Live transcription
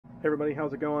Hey everybody,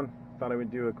 how's it going? Thought I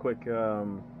would do a quick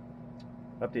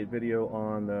update video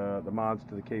on the mods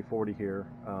to the K40 here.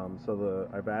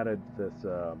 I've added this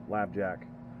lab jack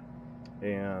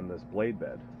and this blade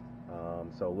bed.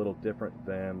 So a little different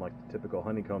than like the typical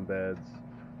honeycomb beds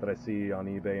that I see on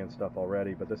eBay and stuff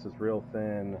already, but this is real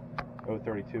thin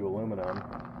 032 aluminum,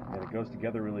 and it goes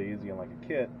together really easy in like a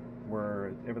kit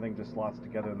where everything just slots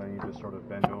together, and then you just sort of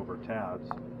bend over tabs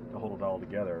to hold it all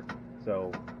together.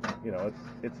 So, you know,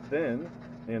 it's thin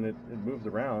and it moves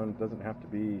around. It doesn't have to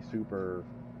be super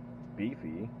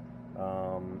beefy,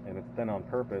 and it's thin on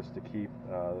purpose to keep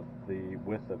the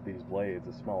width of these blades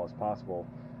as small as possible,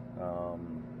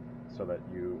 so that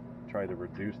you try to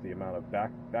reduce the amount of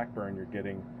back burn you're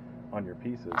getting on your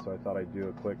pieces. So I thought I'd do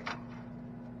a quick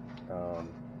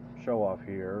show off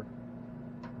here.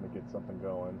 Let me get something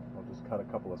going. I'll just cut a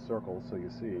couple of circles so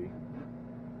you see.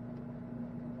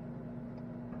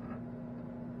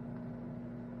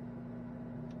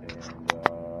 And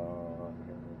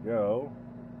here we go.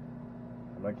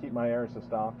 I'm going to keep my air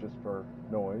assist off just for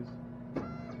noise.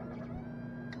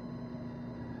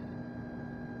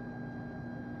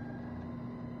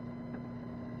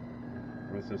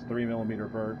 This is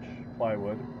 3mm birch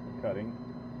plywood cutting.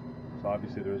 So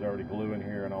obviously there's already glue in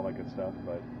here and all that good stuff,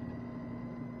 but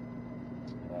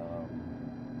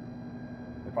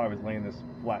if I was laying this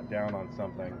flat down on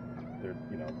something,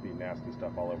 there'd be nasty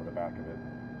stuff all over the back of it.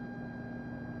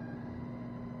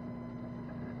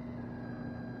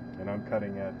 And I'm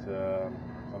cutting at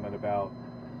I'm at about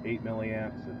 8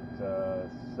 milliamps at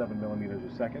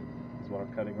 7mm a second is what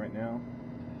I'm cutting right now.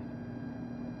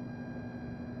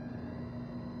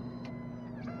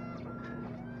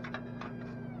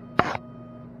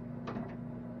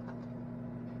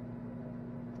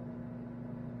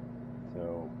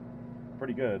 So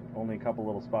pretty good. Only a couple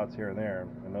little spots here and there,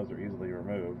 and those are easily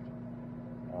removed.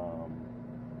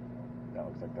 That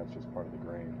looks like that's just part of the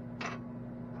grain.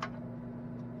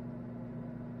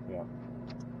 Yeah.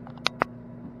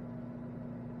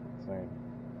 Same.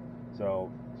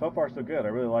 So far so good. I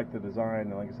really like the design,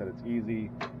 and like I said, it's easy.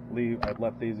 I've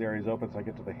left these areas open so I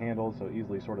get to the handles, so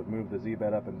easily sort of move the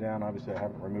Z-bed up and down. Obviously I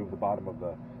haven't removed the bottom of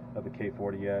the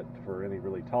K40 yet for any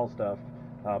really tall stuff,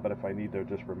 but if I need to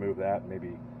just remove that,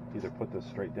 maybe either put this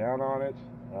straight down on it,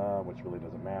 which really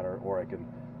doesn't matter, or I can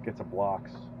get some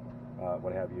blocks,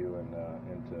 what have you,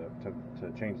 and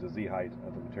to change the Z height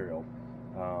of the material.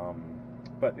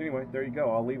 But anyway, there you go.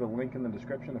 I'll leave a link in the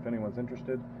description if anyone's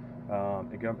interested.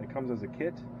 It comes as a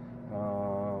kit,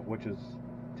 which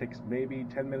takes maybe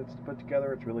 10 minutes to put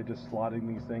together. It's really just slotting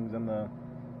these things in the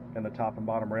top and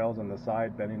bottom rails and the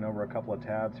side, bending over a couple of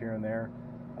tabs here and there,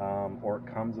 or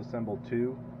it comes assembled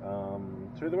too.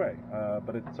 So either way,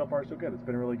 but so far so good. It's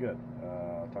been really good.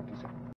 Talk to you soon.